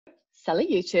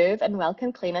Salut YouTube, and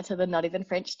welcome Cliona to the Not Even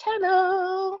French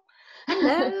channel.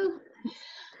 Hello.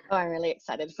 Oh, I'm really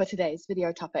excited for today's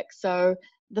video topic. So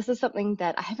this is something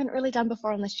that I haven't really done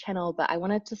before on this channel, but I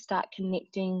wanted to start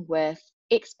connecting with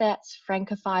expats,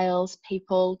 Francophiles,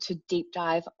 people to deep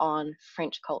dive on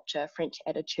French culture, French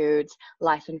attitudes,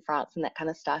 life in France, and that kind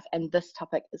of stuff. And this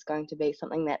topic is going to be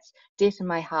something that's dear to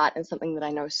my heart and something that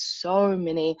I know so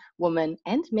many women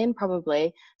and men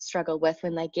probably struggle with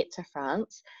when they get to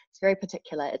France. It's very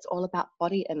particular. It's all about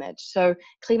body image. So,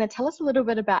 Cliona, tell us a little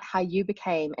bit about how you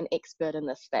became an expert in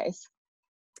this space.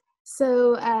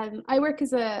 So I work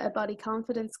as a body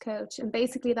confidence coach, and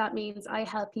basically that means I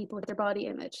help people with their body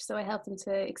image. So I help them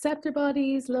to accept their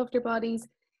bodies, love their bodies,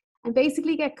 and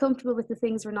basically get comfortable with the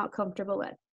things we're not comfortable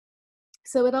with.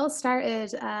 So it all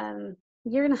started a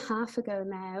year and a half ago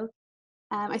now.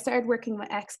 I started working with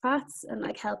expats and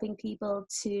like helping people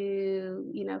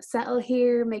to, settle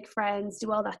here, make friends,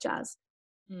 do all that jazz.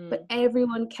 But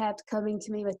everyone kept coming to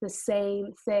me with the same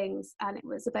things, and it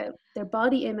was about their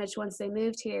body image once they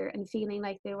moved here and feeling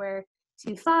like they were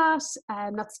too fat,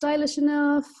 not stylish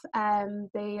enough,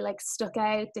 they like stuck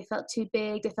out, they felt too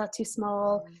big, they felt too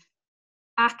small,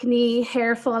 acne,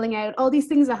 hair falling out, all these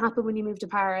things that happen when you move to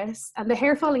Paris. And the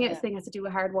hair falling out thing has to do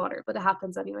with hard water, but it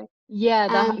happens anyway.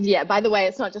 Yeah, by the way,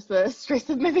 it's not just the stress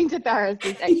of moving to Paris.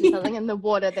 There's actually something in the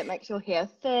water that makes your hair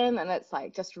thin, and it's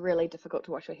like just really difficult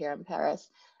to wash your hair in Paris,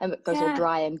 and it goes all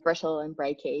dry and brittle and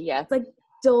breaky. Yeah, it's like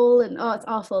dull and it's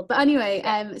awful. But anyway,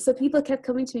 so people kept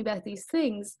coming to me about these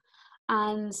things,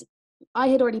 and I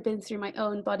had already been through my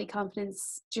own body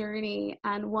confidence journey,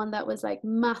 and one that was like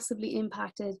massively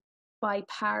impacted by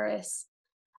Paris.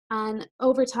 And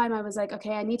over time I was like,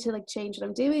 okay, I need to like change what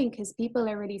I'm doing, because people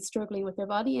are really struggling with their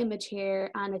body image here,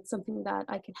 and it's something that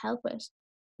I can help with.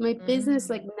 My business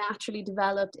like naturally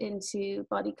developed into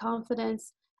body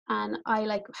confidence, and I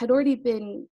like had already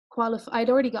been qualified.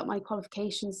 I'd already got my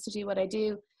qualifications to do what I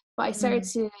do, but I started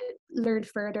to learn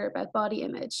further about body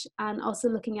image and also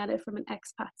looking at it from an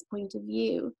expat's point of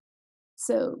view.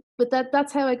 So, but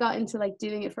that's how I got into like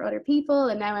doing it for other people,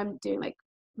 and now I'm doing like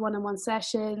one-on-one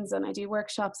sessions, and I do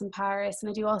workshops in Paris, and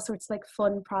I do all sorts of like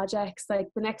fun projects. Like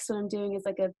the next one I'm doing is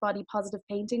like a body positive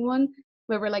painting one,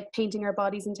 where we're like painting our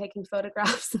bodies and taking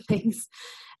photographs and things.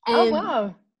 Oh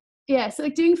wow. Yeah, so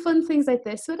like doing fun things like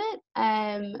this with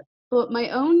it. But my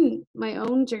own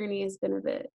journey has been a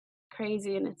bit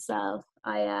crazy in itself.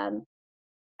 I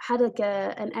had like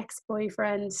an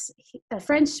ex-boyfriend, a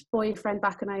French boyfriend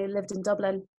back when I lived in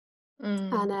Dublin,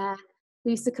 and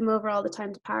we used to come over all the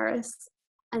time to Paris.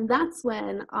 And that's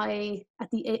when I, at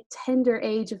the tender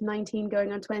age of 19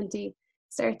 going on 20,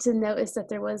 started to notice that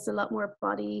there was a lot more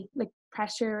body like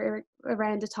pressure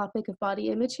around the topic of body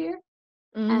image here.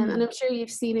 And I'm sure you've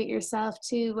seen it yourself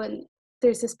too, when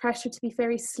there's this pressure to be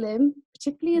very slim,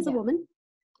 particularly as a woman.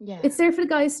 It's there for the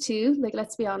guys too, like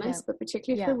let's be honest, but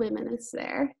particularly for women it's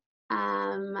there.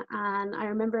 And I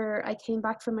remember I came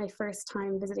back from my first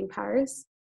time visiting Paris,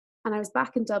 and I was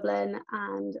back in Dublin,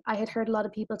 and I had heard a lot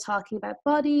of people talking about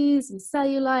bodies and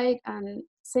cellulite and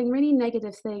saying really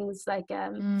negative things. Like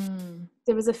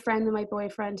there was a friend of my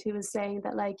boyfriend who was saying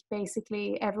that like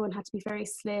basically everyone had to be very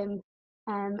slim,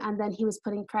 and then he was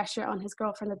putting pressure on his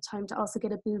girlfriend at the time to also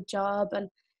get a boob job, and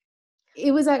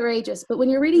it was outrageous. But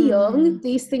when you're really young,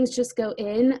 these things just go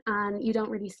in and you don't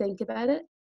really think about it.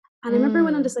 And I remember I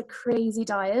went on this like crazy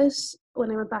diet when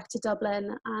I went back to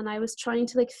Dublin, and I was trying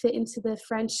to like fit into the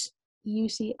French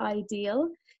beauty ideal,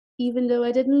 even though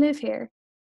I didn't live here.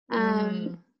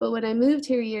 But when I moved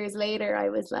here years later, I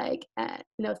was like,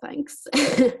 no thanks,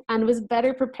 and was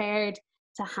better prepared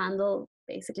to handle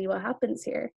basically what happens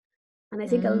here. And I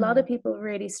think a lot of people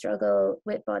really struggle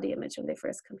with body image when they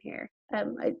first come here.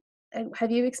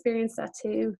 Have you experienced that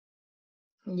too?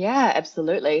 Yeah,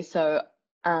 absolutely. So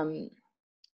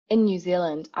in New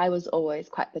Zealand, I was always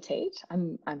quite petite.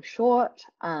 I'm short,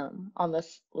 on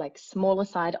this like smaller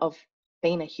side of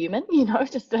being a human,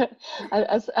 just a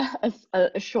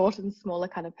short and smaller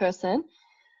kind of person.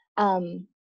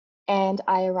 And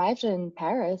I arrived in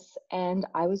Paris, and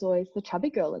I was always the chubby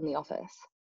girl in the office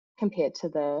compared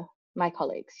to my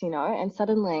colleagues, and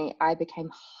suddenly I became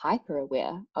hyper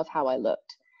aware of how I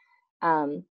looked.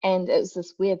 And it was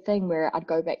this weird thing where I'd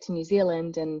go back to New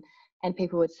Zealand, and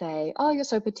people would say, oh, you're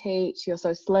so petite, you're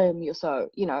so slim, you're so,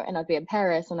 and I'd be in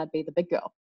Paris and I'd be the big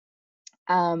girl.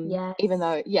 Even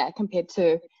though, compared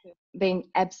to being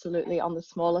absolutely on the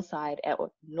smaller side at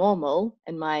normal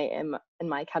in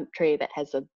my country that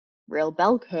has a real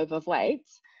bell curve of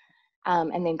weights,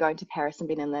 and then going to Paris and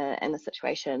being in the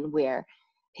situation where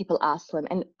people are slim,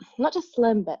 and not just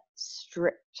slim, but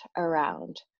strict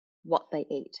around what they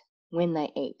eat, when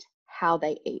they eat, how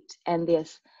they eat. And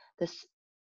there's this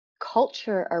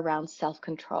culture around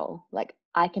self-control. Like,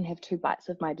 I can have 2 bites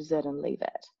of my dessert and leave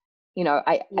it. You know,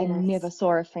 I never Yes.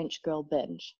 saw a French girl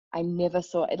binge. I never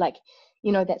saw it, like,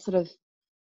 you know, that sort of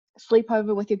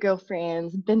sleepover with your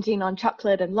girlfriends, binging on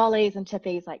chocolate and lollies and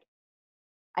chippies. Like,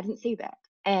 I didn't see that.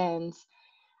 And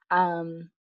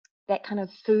that kind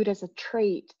of food as a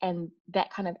treat and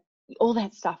that kind of, all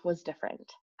that stuff was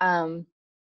different. And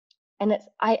it's,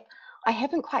 I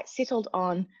haven't quite settled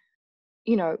on,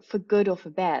 you know, for good or for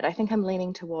bad. I think I'm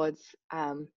leaning towards,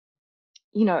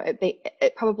 you know,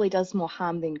 it probably does more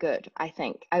harm than good, I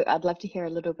think. I'd love to hear a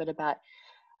little bit about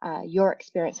your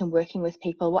experience in working with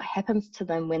people. What happens to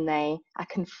them when they are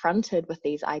confronted with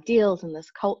these ideals and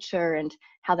this culture, and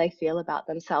how they feel about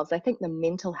themselves? I think the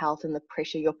mental health and the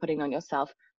pressure you're putting on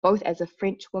yourself, both as a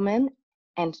French woman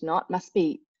and not, must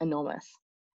be enormous.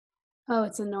 Oh,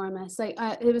 it's enormous. Like,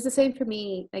 it was the same for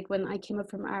me. Like, when I came up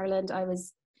from Ireland, I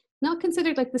was not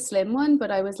considered like the slim one,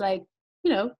 but I was like,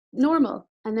 you know, normal.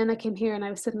 And then I came here and I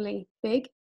was suddenly big.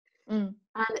 Mm,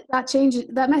 And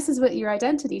that messes with your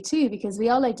identity too, because we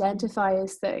all mm, identify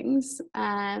as things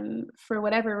for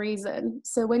whatever reason.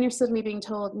 So when you're suddenly being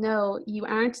told, no, you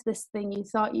aren't this thing you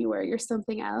thought you were, you're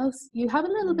something else, you have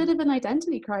a little mm. bit of an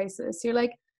identity crisis. You're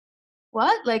like,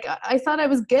 what? Like, I thought I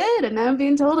was good and now I'm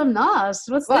being told I'm not.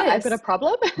 What's Well, I've got a this?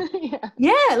 problem. Yeah.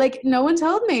 Yeah, like no one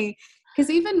told me. Because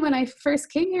even when I first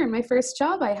came here, my first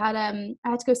job, I had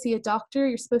to go see a doctor.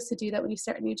 You're supposed to do that when you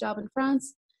start a new job in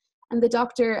France. And the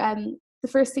doctor, the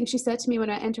first thing she said to me when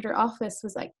I entered her office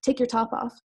was like, "Take your top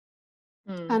off."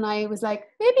 Mm, And I was like,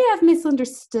 maybe I've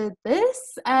misunderstood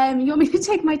this. You want me to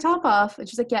take my top off? And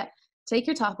she's like, yeah, take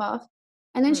your top off.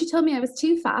 And then mm, she told me I was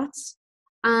too fat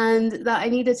and that I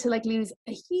needed to like lose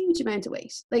a huge amount of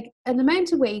weight, like an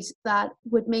amount of weight that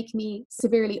would make me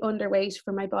severely underweight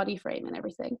for my body frame and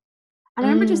everything. And I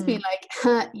remember just being mm, like,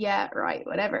 huh, yeah, right,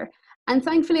 whatever. And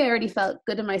thankfully, I already felt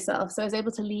good in myself. So I was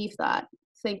able to leave that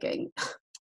thinking,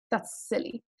 that's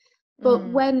silly. But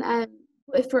mm, when,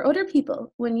 if for other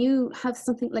people, when you have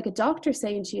something like a doctor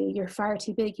saying to you, you're far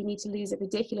too big, you need to lose a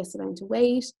ridiculous amount of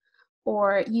weight,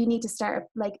 or you need to start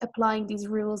like applying these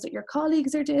rules that your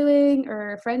colleagues are doing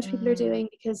or French people are mm, doing,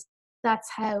 because that's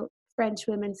how French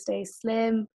women stay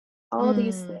slim, all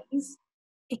these mm, things,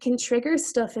 it can trigger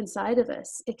stuff inside of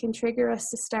us. It can trigger us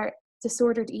to start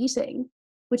disordered eating,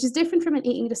 which is different from an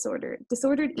eating disorder.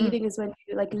 Disordered mm. eating is when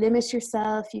you like limit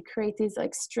yourself, you create these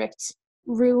like strict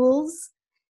rules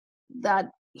that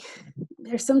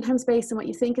they're sometimes based on what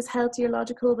you think is healthy or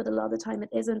logical, but a lot of the time it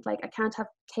isn't. Like, I can't have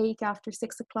cake after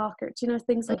 6 o'clock, or, you know,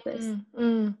 things like this.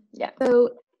 Yeah.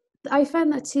 So I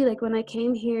found that too. Like, when I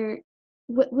came here,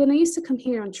 when I used to come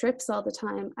here on trips all the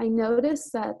time, I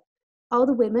noticed that all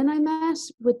the women I met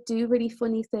would do really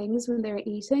funny things when they were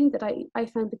eating that I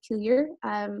found peculiar.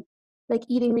 Like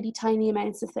eating really tiny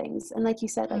amounts of things. And like you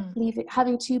said, like Mm,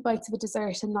 having 2 bites of a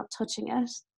dessert and not touching it.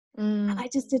 And mm, I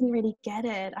just didn't really get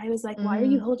it. I was like, why are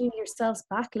you mm. holding yourselves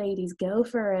back, ladies? Go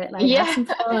for it. Like, have Yeah. some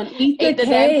fun. Eat the Eat the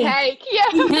damn cake. cake. Yeah.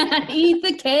 Yeah, eat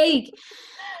the cake.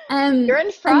 You're in And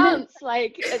then France.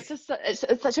 Like, it's just,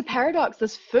 it's such a paradox,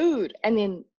 this food and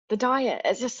then the diet.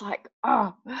 It's just like,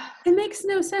 oh. it makes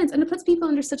no sense. And it puts people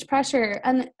under such pressure.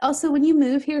 And also, when you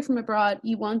move here from abroad,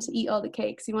 you want to eat all the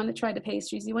cakes. You want to try the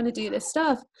pastries. You want to do this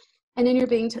stuff. And then you're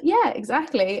being told, yeah,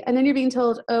 exactly. And then you're being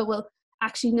told, oh, well,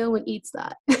 actually, no one eats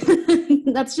that.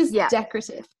 That's just Yeah.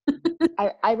 decorative.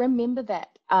 I remember that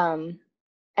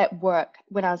at work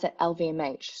when I was at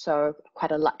LVMH, so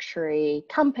quite a luxury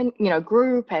company, you know,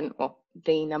 group, and well,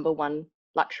 the number one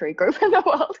luxury group in the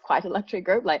world, quite a luxury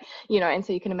group, like, you know, and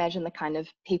so you can imagine the kind of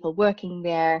people working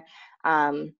there.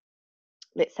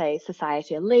 Let's say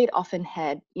society elite often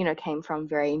had, you know, came from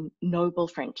very noble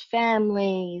French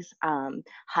families,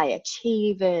 high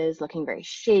achievers, looking very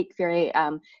chic, very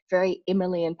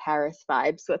Emily in Paris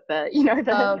vibes with the, you know,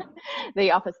 the Oh,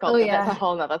 the office oh culture. That's a yeah.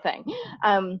 whole nother thing.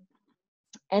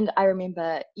 And I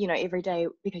remember, you know, every day,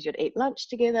 because you'd eat lunch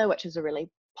together, which is a really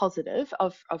positive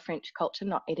of French culture,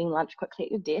 not eating lunch quickly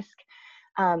at your desk.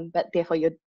 But therefore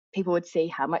people would see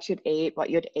how much you'd eat, what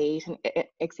you'd eat, and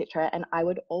etc. And I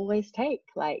would always take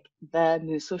like the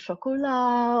mousse au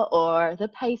chocolat or the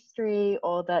pastry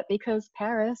or because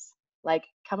Paris, like,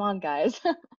 come on, guys.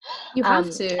 You have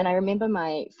And to. I remember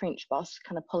my French boss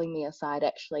kind of pulling me aside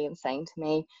actually and saying to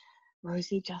me,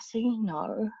 Rosie, just so you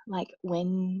know, like,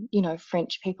 when, you know,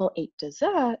 French people eat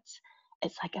desserts,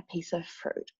 it's like a piece of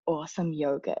fruit or some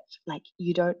yogurt. Like,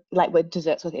 you don't, like with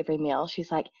desserts with every meal,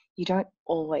 she's like, you don't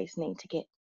always need to get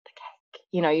the cake.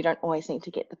 You know, you don't always need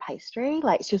to get the pastry.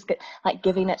 Like, she's like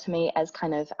giving it to me as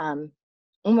kind of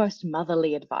almost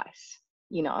motherly advice,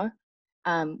 you know?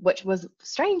 which was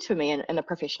strange for me in a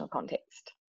professional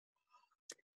context.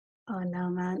 Oh no,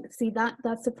 man. See,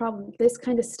 that's the problem. This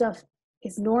kind of stuff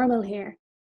is normal here,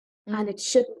 and it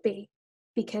shouldn't be,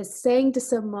 because saying to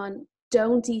someone,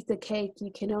 don't eat the cake,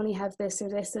 you can only have this or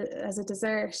this as a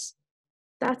dessert,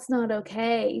 that's not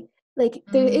okay. Like,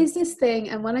 there is this thing,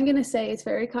 and what I'm going to say is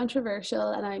very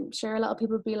controversial, and I'm sure a lot of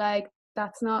people will be like,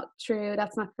 that's not true,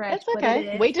 that's not correct, It's but it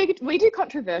okay. is. We do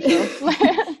controversial.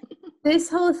 This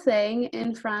whole thing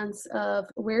in France of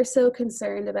we're so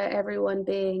concerned about everyone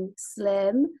being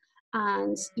slim,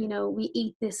 and we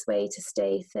eat this way to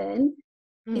stay thin,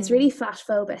 is really fat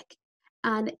phobic,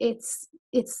 and it's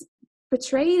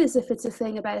portrayed as if it's a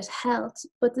thing about health,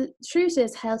 but the truth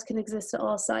is health can exist at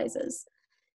all sizes.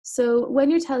 So when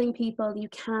you're telling people you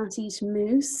can't eat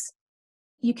mousse,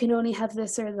 you can only have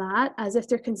this or that, as if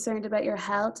they're concerned about your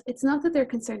health, it's not that they're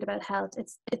concerned about health,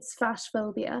 it's fat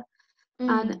phobia.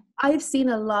 And I've seen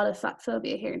a lot of fat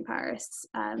phobia here in Paris.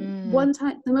 One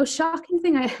time, the most shocking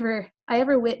thing I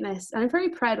ever witnessed, and I'm very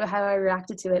proud of how I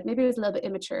reacted to it. Maybe it was a little bit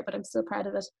immature, but I'm still proud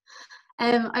of it.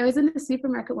 I was in a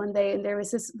supermarket one day, and there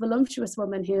was this voluptuous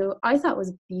woman who I thought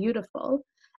was beautiful,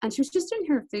 and she was just doing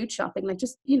her food shopping, like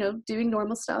just doing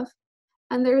normal stuff.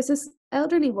 And there was this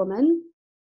elderly woman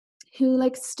who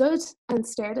like stood and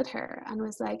stared at her and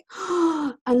was like,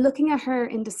 and looking at her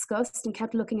in disgust, and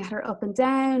kept looking at her up and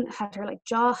down, had her like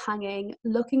jaw hanging,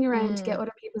 looking around to get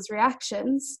other people's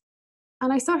reactions.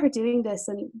 And I saw her doing this,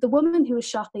 and the woman who was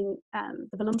shopping,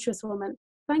 the voluptuous woman,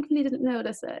 thankfully didn't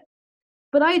notice it,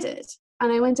 but I did.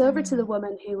 And I went over to the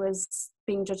woman who was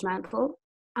being judgmental,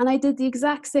 and I did the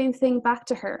exact same thing back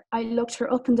to her. I looked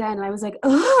her up and down, and I was like,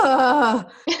 oh,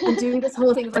 and doing this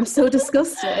whole thing of I'm so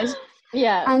disgusted.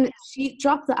 Yeah. And she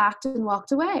dropped the act and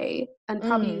walked away, and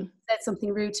probably said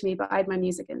something rude to me, but I had my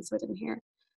music in, so I didn't hear.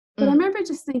 But I remember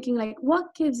just thinking, like,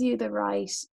 what gives you the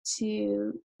right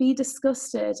to be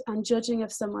disgusted and judging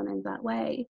of someone in that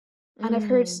way? And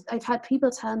I've had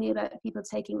people tell me about people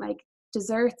taking like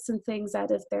desserts and things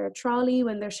out of their trolley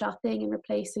when they're shopping and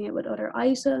replacing it with other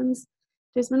items.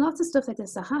 There's been lots of stuff like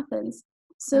this that happens.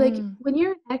 So like when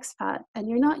you're an expat and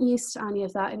you're not used to any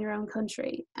of that in your own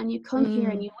country, and you come here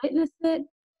and you witness it,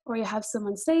 or you have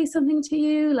someone say something to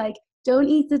you like, don't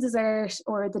eat the dessert,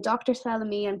 or the doctor's telling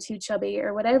me I'm too chubby,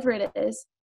 or whatever it is,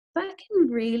 that can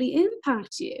really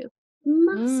impact you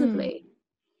massively.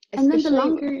 And then the Especially,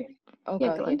 longer, oh, yeah,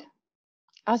 go go on. ahead.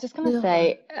 I was just going to No, go on.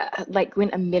 say, like when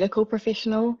a medical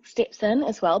professional steps in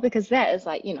as well, because that is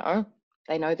like,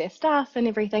 they know their stuff and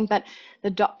everything, but the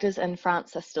doctors in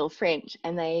France are still French,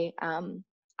 and they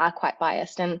are quite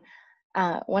biased. And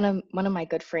one of my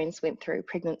good friends went through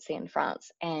pregnancy in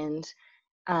France, and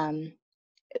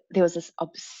there was this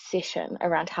obsession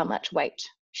around how much weight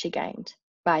she gained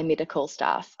by medical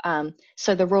staff.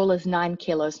 So the rule is 9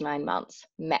 kilos, 9 months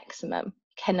maximum.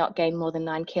 Cannot gain more than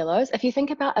 9 kilos. If you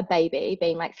think about a baby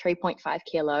being like 3.5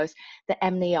 kilos, the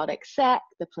amniotic sac,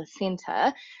 the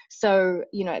placenta, so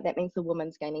that means the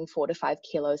woman's gaining 4 to 5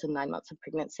 kilos in 9 months of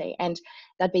pregnancy, and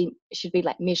should be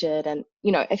like measured. And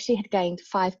if she had gained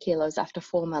 5 kilos after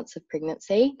 4 months of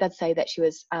pregnancy, they'd say that she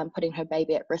was putting her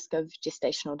baby at risk of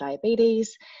gestational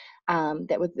diabetes.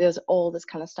 There's all this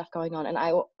kind of stuff going on, and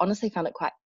I honestly found it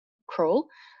quite cruel.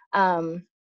 And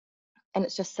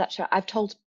it's just I've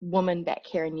told women back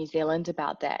here in New Zealand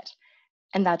about that,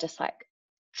 and they're just like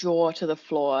jaw to the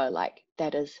floor, like,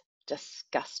 that is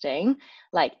disgusting.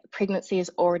 Like, pregnancy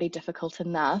is already difficult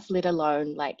enough, let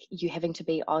alone like you having to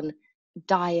be on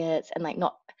diets, and like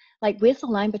not like, where's the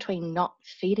line between not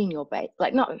feeding your baby,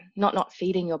 like not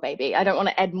feeding your baby? I don't want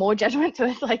to add more judgment to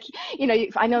it, like,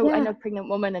 I know pregnant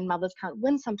women and mothers can't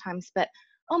win sometimes, but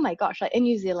oh my gosh, like in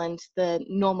New Zealand, the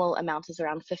normal amount is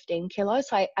around 15 kilos.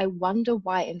 So I wonder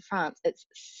why in France it's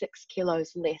 6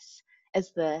 kilos less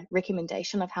as the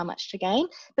recommendation of how much to gain.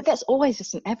 But that's always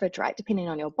just an average, right? Depending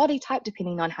on your body type,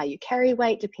 depending on how you carry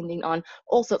weight, depending on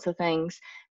all sorts of things,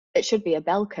 it should be a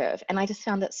bell curve. And I just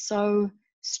found it so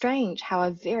strange how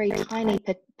a very tiny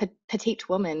petite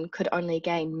woman could only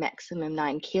gain maximum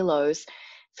 9 kilos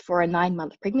for a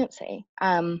 9-month pregnancy.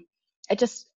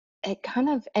 It kind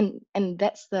of, and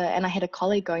I had a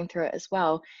colleague going through it as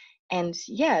well, and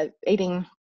eating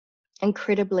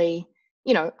incredibly,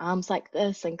 arms like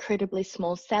this, incredibly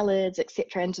small salads,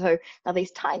 etc. And so now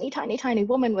these tiny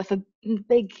women with a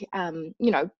big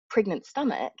pregnant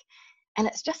stomach, and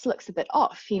it just looks a bit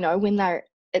off, when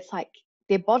it's like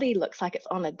their body looks like it's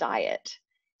on a diet,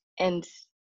 and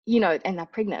and they're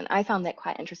pregnant. I found that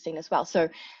quite interesting as well. So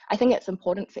I think it's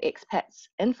important for expats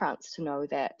in France to know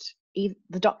that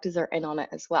the doctors are in on it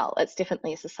as well. It's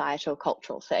definitely a societal,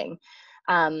 cultural thing.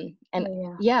 I'd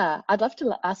love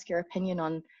to ask your opinion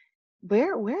on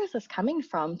where is this coming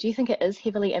from? Do you think it is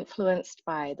heavily influenced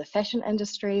by the fashion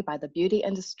industry, by the beauty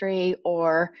industry,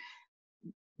 or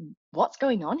what's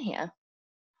going on here?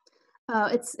 Oh,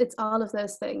 it's all of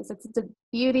those things. It's the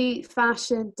beauty,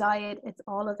 fashion, diet, it's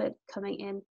all of it coming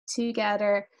in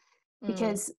together. Mm,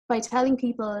 Because by telling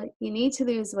people you need to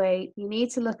lose weight, you need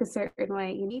to look a certain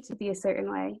way, you need to be a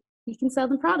certain way, you can sell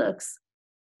them products.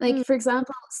 Like, mm, for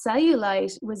example,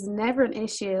 cellulite was never an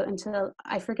issue until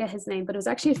I forget his name, but it was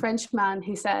actually a French man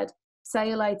who said,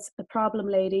 "Cellulite's a problem,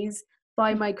 ladies.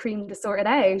 Buy my cream to sort it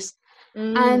out."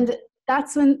 mm, And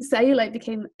that's when cellulite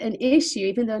became an issue,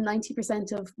 even though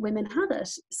 90% of women have it.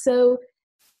 So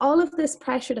all of this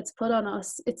pressure that's put on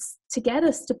us, it's to get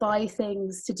us to buy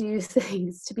things, to do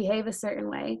things, to behave a certain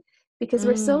way, because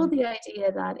we're sold mm, the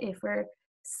idea that if we're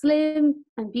slim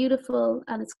and beautiful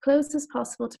and as close as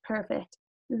possible to perfect,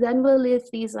 then we'll live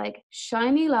these like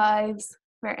shiny lives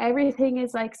where everything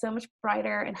is like so much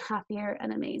brighter and happier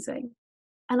and amazing.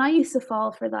 And I used to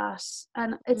fall for that.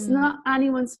 And it's mm, not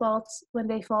anyone's fault when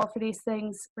they fall for these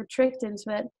things. We're tricked into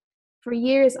it. For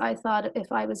years, I thought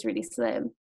if I was really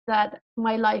slim, that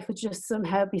my life would just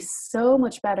somehow be so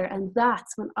much better. And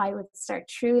that's when I would start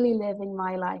truly living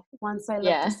my life once I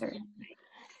looked a yeah, certain way.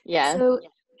 yeah, So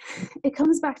it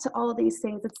comes back to all these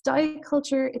things. It's diet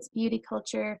culture, it's beauty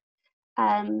culture.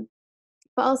 Um,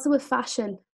 but also with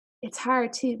fashion, it's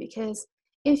hard too, because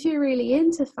if you're really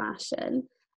into fashion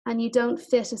and you don't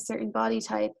fit a certain body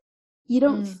type, you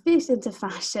don't mm, fit into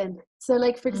fashion. So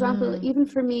like for example, mm, even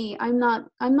for me, I'm not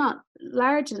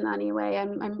large in any way.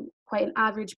 I'm quite an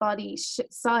average body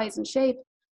size and shape,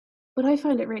 but I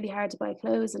find it really hard to buy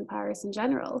clothes in Paris in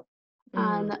general.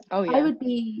 mm. And Oh I yeah. would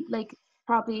be like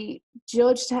probably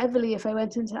judged heavily if I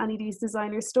went into any of these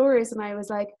designer stores and I was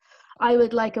like, I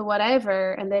would like a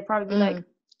whatever, and they'd probably be like, Mm.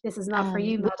 this is not for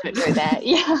you, We don't know madam. that.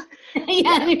 Yeah, Yeah,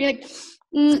 yeah. and they'd be like,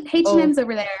 Oh, H&M's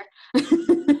over there.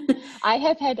 I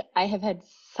have had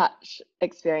such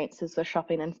experiences with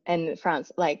shopping in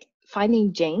France. Like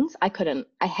finding jeans, I couldn't.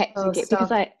 I had to Oh, get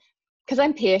because stop.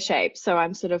 I'm pear shaped, so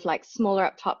I'm sort of like smaller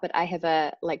up top, but I have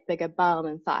a like bigger bum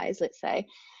and thighs, let's say.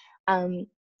 Um,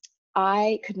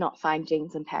 I could not find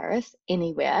jeans in Paris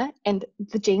anywhere, and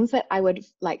the jeans that I would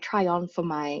like try on for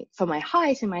my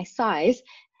height and my size,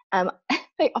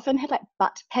 they often had like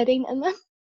butt padding in them.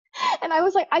 And I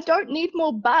was like, I don't need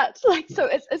more butt. Like, so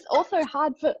it's also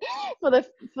hard for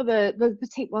the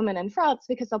petite woman in France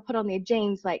because they'll put on their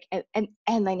jeans like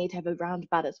and they need to have a round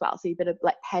butt as well. So you better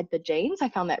like pad the jeans. I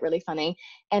found that really funny.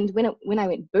 And when I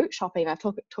went boot shopping, I've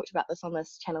talked about this on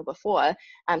this channel before,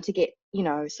 to get,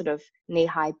 sort of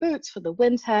knee-high boots for the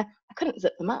winter, I couldn't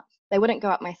zip them up. They wouldn't go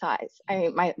up my thighs. I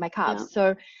mean my Yeah, calves.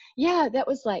 So yeah, that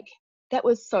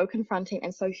was so confronting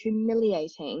and so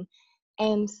humiliating.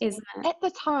 And isn't it? at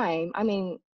the time, I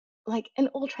mean, like in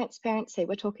all transparency,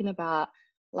 we're talking about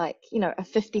like, a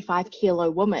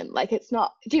 55-kilo woman. Like it's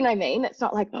not, do you know what I mean? It's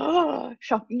not like, oh,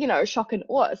 shock, shock and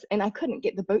awe. And I couldn't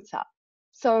get the boots up.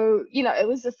 So, it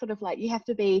was just sort of like you have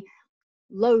to be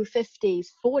low 50s,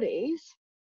 40s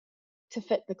to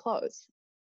fit the clothes.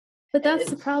 But that's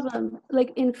the It's, problem.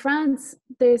 Like in France,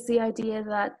 there's the idea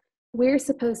that we're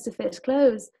supposed to fit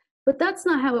clothes, but that's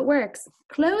not how it works.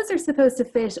 Clothes are supposed to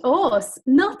fit us,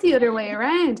 not the other way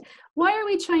around. Why are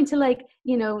we trying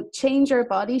to change our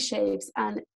body shapes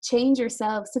and change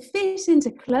ourselves to fit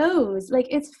into clothes? Like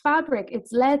it's fabric,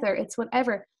 it's leather, it's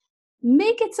whatever.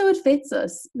 Make it so it fits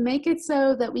us. Make it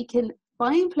so that we can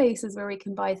find places where we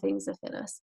can buy things that fit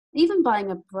us. Even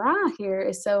buying a bra here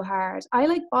is so hard. I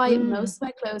like buy mm, most of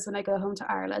my clothes when I go home to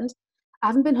Ireland. I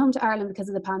haven't been home to Ireland because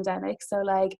of the pandemic, so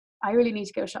like I really need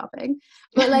to go shopping.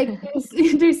 But like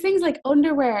there's things like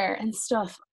underwear and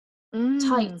stuff, mm,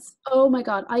 tights. Oh my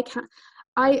god, I can't.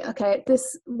 Okay,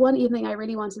 this one evening I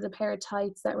really wanted a pair of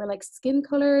tights that were like skin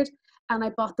colored, and I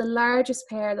bought the largest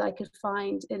pair that I could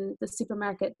find in the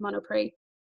supermarket Monoprix.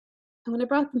 And when I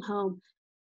brought them home,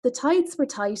 the tights were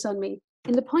tight on me,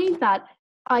 in the point that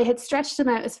I had stretched them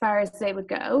out as far as they would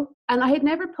go, and I had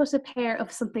never put a pair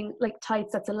of something like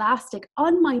tights that's elastic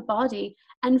on my body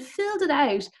and filled it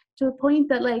out to a point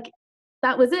that like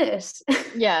that was it.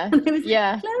 yeah, And I was like,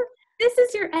 yeah, Claire, this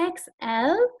is your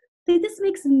XL? Like, this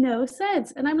makes no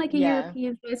sense. And I'm like a yeah,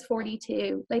 European size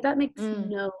 42. Like that makes mm,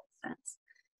 no sense.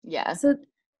 yeah, So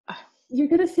you're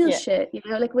gonna feel yeah, shit,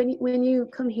 like when you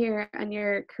come here and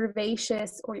you're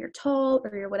curvaceous or you're tall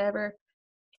or you're whatever,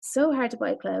 it's so hard to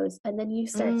buy clothes, and then you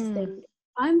start to mm, think,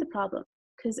 I'm the problem,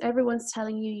 because everyone's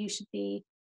telling you you should be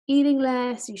eating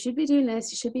less, you should be doing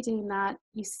this, you should be doing that.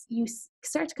 You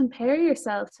start to compare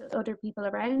yourself to other people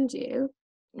around you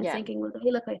and yeah, thinking, well,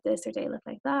 they look like this or they look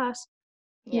like that.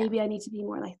 Yeah. Maybe I need to be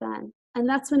more like them. And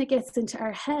that's when it gets into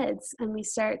our heads and we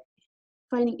start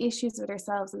finding issues with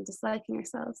ourselves and disliking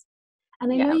ourselves.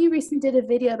 And I know Yeah. you recently did a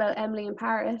video about Emily in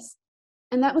Paris,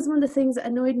 and that was one of the things that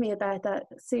annoyed me about that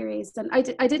series. And I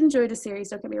did enjoy the series,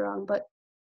 don't get me wrong, but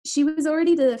she was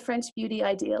already the French beauty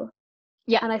ideal,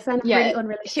 Yeah. and I found it Yeah. really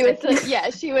She was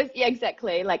unrealistic. she was, yeah,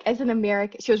 exactly. Like as an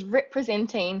American, she was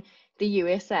representing the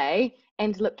USA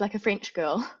and looked like a French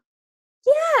girl.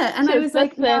 Yeah, and She I was was this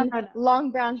like, no, thin, no, no. long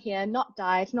brown hair, not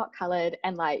dyed, not colored,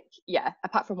 and like, yeah,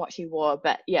 apart from what she wore,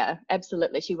 but yeah,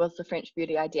 absolutely, she was the French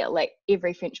beauty ideal. Like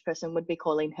every French person would be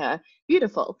calling her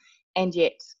beautiful. And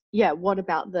yet, yeah, what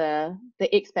about the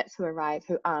expats who arrive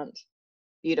who aren't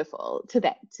beautiful to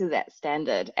that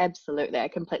standard? Absolutely, I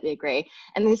completely agree.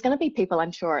 And there's going to be people,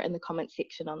 I'm sure, in the comment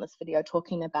section on this video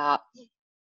talking about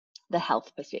the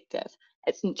health perspective.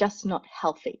 It's just not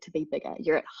healthy to be bigger.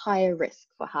 You're at higher risk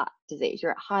for heart disease.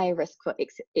 You're at higher risk for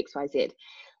XYZ.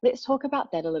 Let's talk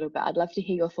about that a little bit. I'd love to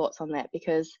hear your thoughts on that,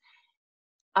 because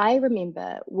I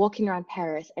remember walking around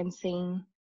Paris and seeing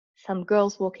some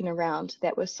girls walking around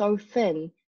that were so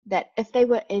thin that if they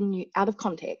were out of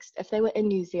context, if they were in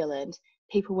New Zealand,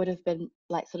 people would have been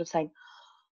like sort of saying,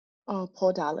 oh,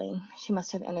 poor darling, she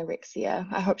must have anorexia.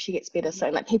 I hope she gets better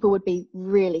soon. Like people would be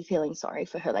really feeling sorry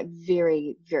for her, like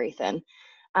very, very thin,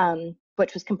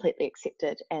 which was completely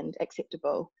accepted and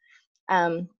acceptable.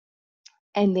 And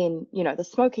then, the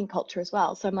smoking culture as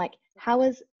well. So I'm like, how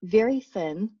is very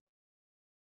thin,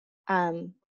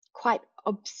 quite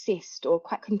obsessed or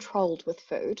quite controlled with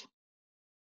food,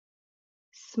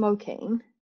 smoking,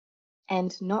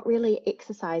 and not really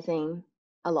exercising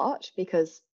a lot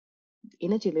because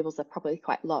energy levels are probably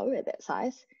quite low at that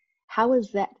size? How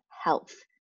is that health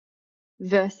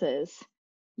versus,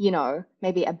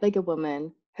 maybe a bigger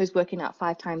woman who's working out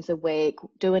 5 times a week,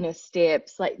 doing her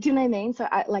steps? Like, do you know what I mean? So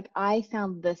I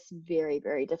found this very,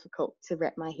 very difficult to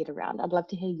wrap my head around. I'd love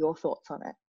to hear your thoughts on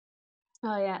it.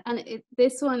 Oh yeah, and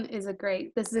this is a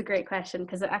great question,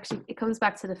 because it comes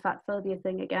back to the fat phobia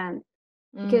thing again,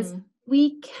 because Mm,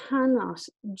 we cannot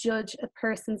judge a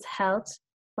person's health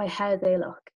by how they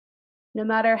look. No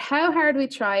matter how hard we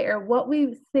try or what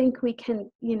we think we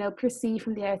can, perceive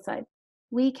from the outside,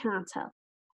 we can't tell.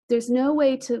 There's no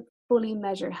way to fully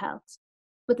measure health.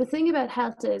 But the thing about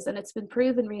health is, and it's been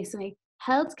proven recently,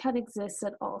 health can exist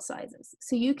at all sizes.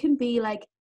 So you can be like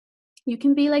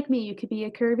me, you could be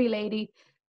a curvy lady,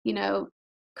 you know,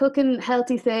 cooking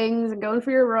healthy things and going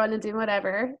for your run and doing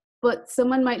whatever. But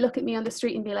someone might look at me on the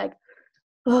street and be like,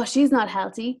 oh, she's not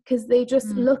healthy, because they just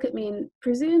mm, look at me and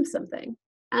presume something.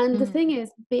 And the mm, thing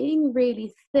is, being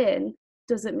really thin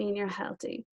doesn't mean you're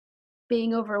healthy.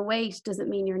 Being overweight doesn't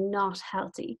mean you're not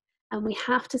healthy. And we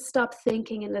have to stop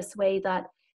thinking in this way that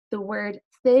the word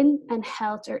thin and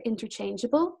health are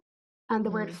interchangeable, and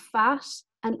the word mm, fat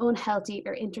and unhealthy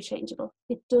are interchangeable.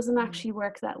 It doesn't mm, actually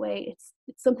work that way.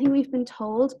 It's something we've been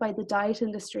told by the diet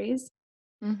industries.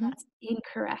 mm-hmm, That's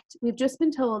incorrect. We've just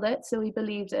been told it, so we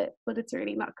believed it, but it's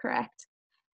really not correct.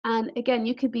 And again,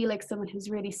 you could be like someone who's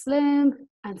really slim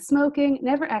and smoking,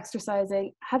 never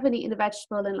exercising, haven't eaten a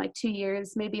vegetable in like 2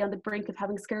 years, maybe on the brink of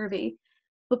having scurvy.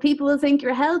 But people will think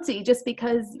you're healthy just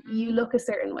because you mm. look a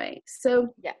certain way.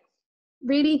 So Yeah.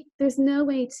 really, there's no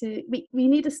way we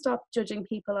need to stop judging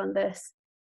people on this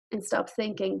and stop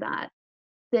thinking that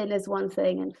thin is one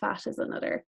thing and fat is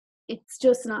another. It's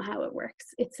just not how it works.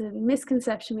 It's a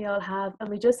misconception we all have, and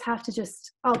we just have to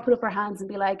just all put up our hands and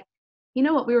be like, you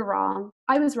know what, we were wrong.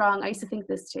 I was wrong. I used to think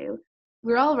this too.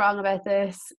 We're all wrong about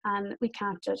this, and we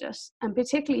can't judge it. And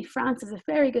particularly France is a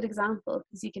very good example,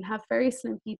 because you can have very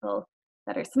slim people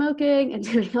that are smoking and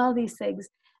doing all these things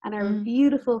and are Mm,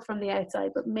 beautiful from the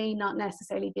outside, but may not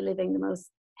necessarily be living the most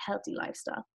healthy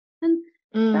lifestyle. And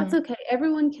that's mm, okay.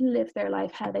 Everyone can live their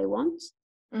life how they want.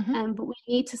 mm-hmm, But we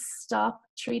need to stop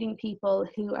treating people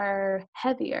who are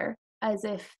heavier as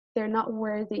if they're not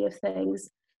worthy of things,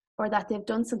 or that they've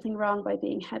done something wrong by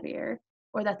being heavier,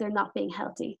 or that they're not being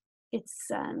healthy.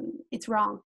 It's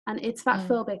wrong, and it's fat mm,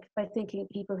 phobic by thinking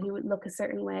people who would look a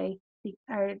certain way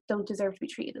don't deserve to be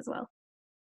treated as well.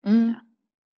 mm. Yeah.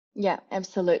 Yeah,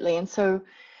 absolutely. And so,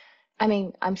 I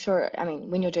mean, I'm sure,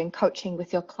 when you're doing coaching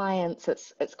with your clients,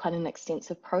 it's quite an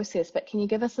extensive process, but can you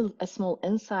give us a small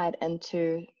insight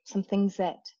into some things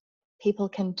that people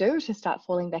can do to start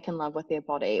falling back in love with their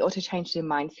body, or to change their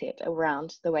mindset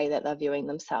around the way that they're viewing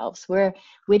themselves? Where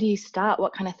do you start?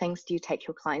 What kind of things do you take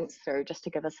your clients through, just to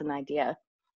give us an idea?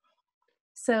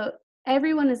 So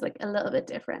everyone is like a little bit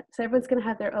different. So everyone's going to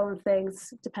have their own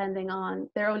things depending on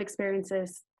their own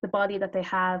experiences, the body that they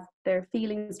have, their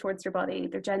feelings towards their body,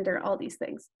 their gender, all these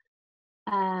things.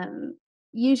 Um,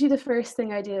 usually the first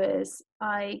thing I do is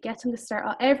I get them to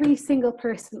start, every single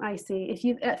person I see, if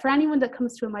you, for anyone that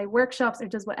comes to my workshops or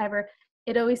does whatever,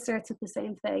 it always starts with the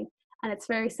same thing. And it's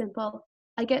very simple.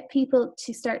 I get people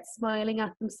to start smiling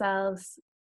at themselves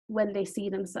when they see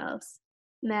themselves.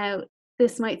 Now,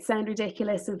 this might sound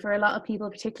ridiculous, and for a lot of people,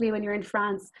 particularly when you're in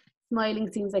France,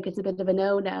 smiling seems like it's a bit of a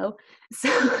no-no.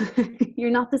 So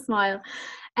you're not to smile.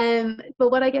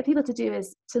 But what I get people to do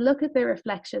is to look at their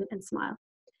reflection and smile.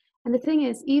 And the thing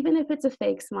is, even if it's a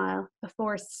fake smile, a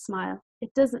forced smile,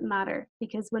 it doesn't matter,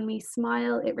 because when we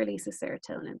smile, it releases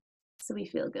serotonin. So we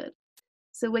feel good.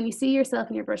 So when you see yourself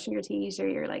and you're brushing your teeth, or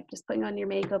you're like just putting on your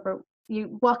makeup, or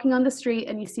you walking on the street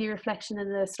and you see your reflection in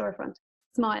the storefront,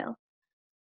 smile.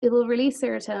 It will release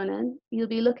serotonin. You'll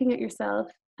be looking at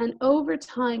yourself, and over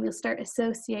time, you'll start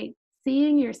associate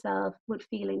seeing yourself with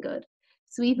feeling good.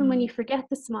 So even when you forget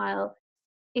to smile,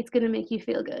 it's going to make you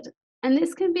feel good. And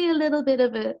this can be a little bit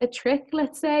of a trick,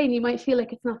 let's say, and you might feel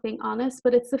like it's not being honest,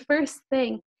 but it's the first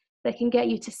thing that can get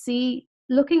you to see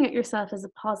looking at yourself as a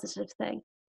positive thing.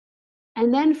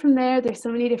 And then from there, there's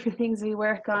so many different things we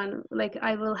work on. Like,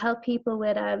 I will help people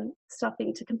with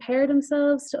stopping to compare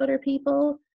themselves to other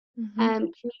people,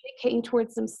 communicating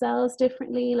towards themselves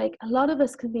differently. Like, a lot of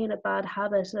us can be in a bad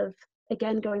habit of,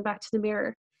 again, going back to the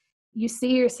mirror. You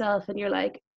see yourself and you're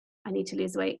like, I need to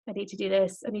lose weight. I need to do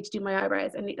this. I need to do my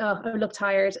eyebrows. I look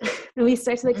tired. And we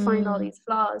start to like find all these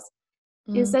flaws.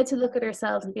 Instead to look at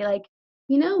ourselves and be like,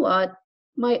 you know what?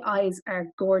 My eyes are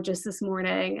gorgeous this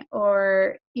morning.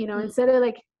 Or, instead of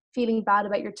like feeling bad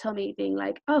about your tummy, being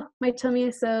like, oh, my tummy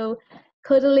is so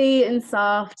cuddly and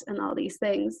soft and all these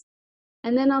things.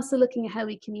 And then also looking at how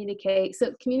we communicate.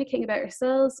 So communicating about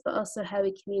ourselves, but also how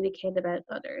we communicate about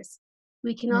others.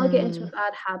 We can all get into a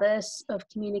bad habit of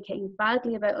communicating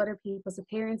badly about other people's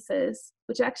appearances,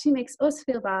 which actually makes us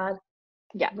feel bad.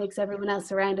 Yeah. Makes everyone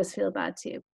else around us feel bad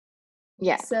too.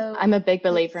 Yeah. So I'm a big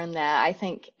believer in that. I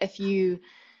think we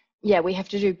have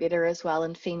to do better as well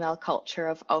in female culture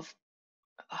of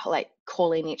like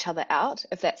calling each other out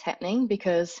if that's happening,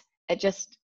 because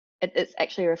it's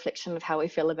actually a reflection of how we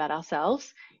feel about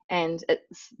ourselves. And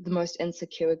it's the most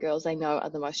insecure girls I know are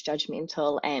the most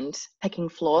judgmental and picking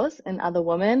flaws in other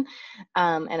women.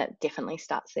 And it definitely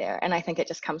starts there. And I think it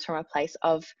just comes from a place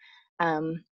of,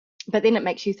 but then it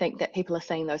makes you think that people are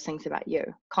saying those things about you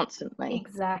constantly.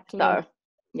 exactly. So,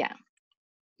 yeah.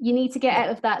 You need to get out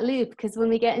of that loop, because when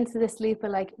we get into this loop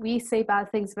of like, we say bad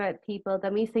things about people,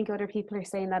 then we think other people are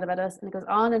saying that about us, and it goes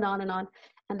on and on and on.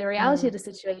 And the reality of the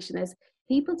situation is,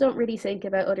 people don't really think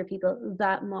about other people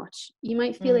that much. You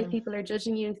might feel like people are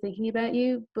judging you and thinking about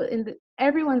you, but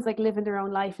everyone's like living their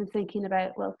own life and thinking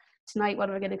about, well, tonight what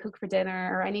am I going to cook for dinner,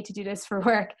 or I need to do this for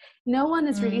work. No one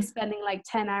is really spending like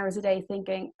 10 hours a day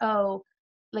thinking, oh,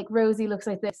 like Rosie looks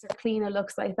like this, or Cliona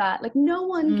looks like that. Like, no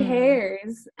one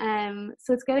cares.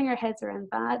 So it's getting our heads around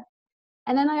that.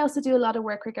 And then I also do a lot of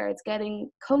work regards getting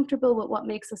comfortable with what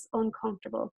makes us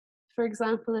uncomfortable. For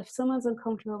example, if someone's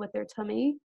uncomfortable with their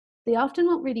tummy, they often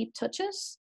won't really touch it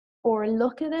or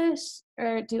look at it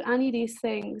or do any of these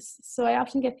things. So I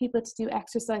often get people to do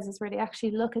exercises where they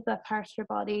actually look at that part of their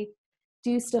body,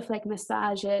 do stuff like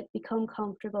massage it, become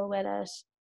comfortable with it.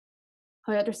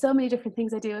 Oh yeah, there's so many different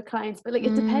things I do with clients, but like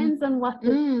it depends on what the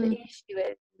issue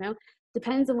is,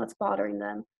 depends on what's bothering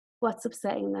them, what's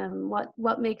upsetting them,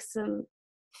 what makes them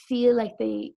feel like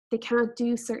they can't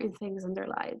do certain things in their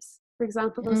lives. For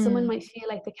example, someone might feel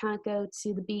like they can't go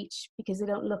to the beach because they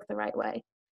don't look the right way.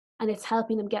 And it's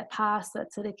helping them get past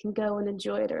that so they can go and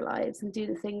enjoy their lives and do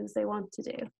the things they want to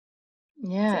do.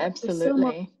 Yeah, So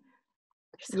absolutely.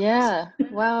 Yeah.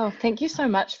 Wow. Thank you so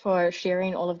much for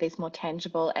sharing all of these more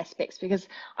tangible aspects, because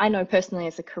I know personally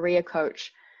as a career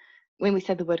coach, when we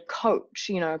say the word coach,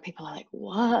 people are like,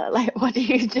 what? Like, what do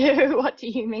you do? What do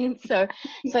you mean? So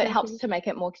it helps to make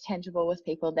it more tangible with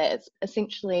people, that it's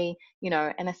essentially,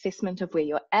 an assessment of where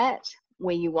you're at,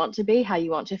 where you want to be, how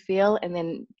you want to feel, and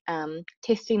then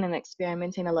testing and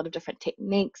experimenting a lot of different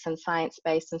techniques and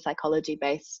science-based and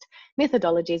psychology-based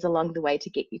methodologies along the way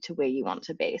to get you to where you want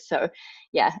to be. So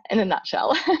yeah, in a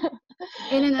nutshell.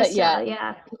 In a nutshell,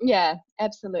 yeah. Yeah,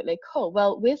 absolutely. Cool.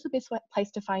 Well, where's the best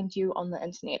place to find you on the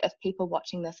internet if people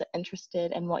watching this are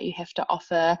interested in what you have to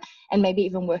offer, and maybe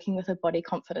even working with a body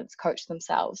confidence coach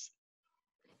themselves?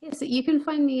 Yeah, so you can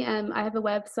find me, I have a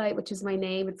website, which is my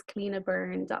name, it's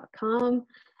cleonabyrne.com.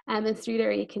 And through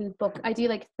there you can book, I do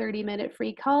like 30-minute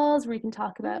free calls where you can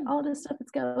talk about all the stuff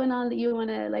that's going on that you want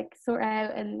to like sort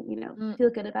out and, feel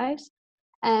good about.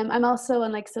 I'm also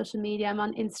on like social media. I'm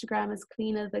on Instagram as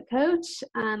Cliona the Coach,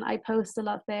 and I post a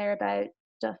lot there about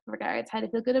stuff regards how to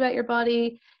feel good about your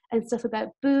body and stuff about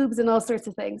boobs and all sorts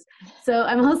of things. So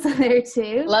I'm also there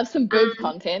too. Love some boob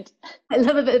content. I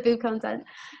love a bit of boob content.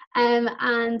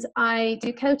 And I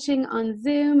do coaching on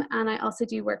Zoom, and I also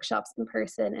do workshops in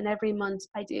person. And every month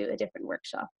I do a different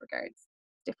workshop regards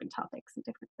different topics and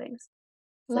different things.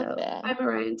 Love So that. I'm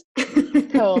around.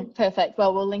 Cool, perfect.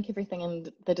 Well, we'll link everything in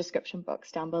the description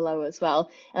box down below as well.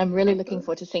 And I'm really looking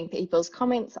forward to seeing people's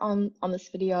comments on this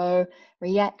video,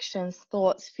 reactions,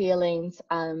 thoughts, feelings.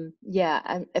 Yeah,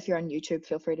 and if you're on YouTube,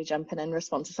 feel free to jump in and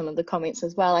respond to some of the comments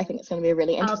as well. I think it's going to be a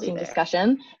really interesting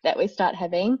discussion that we start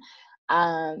having.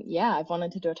 Yeah, I've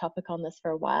wanted to do a topic on this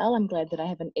for a while. I'm glad that I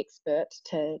have an expert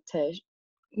to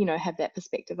you know, have that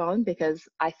perspective on, because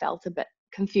I felt a bit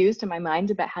confused in my mind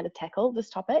about how to tackle this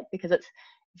topic, because it's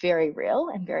very real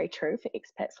and very true for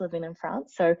expats living in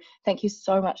France. So thank you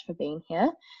so much for being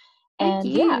here. Thank And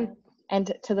you. yeah,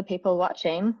 and to the people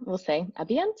watching, we'll say a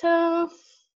bientôt.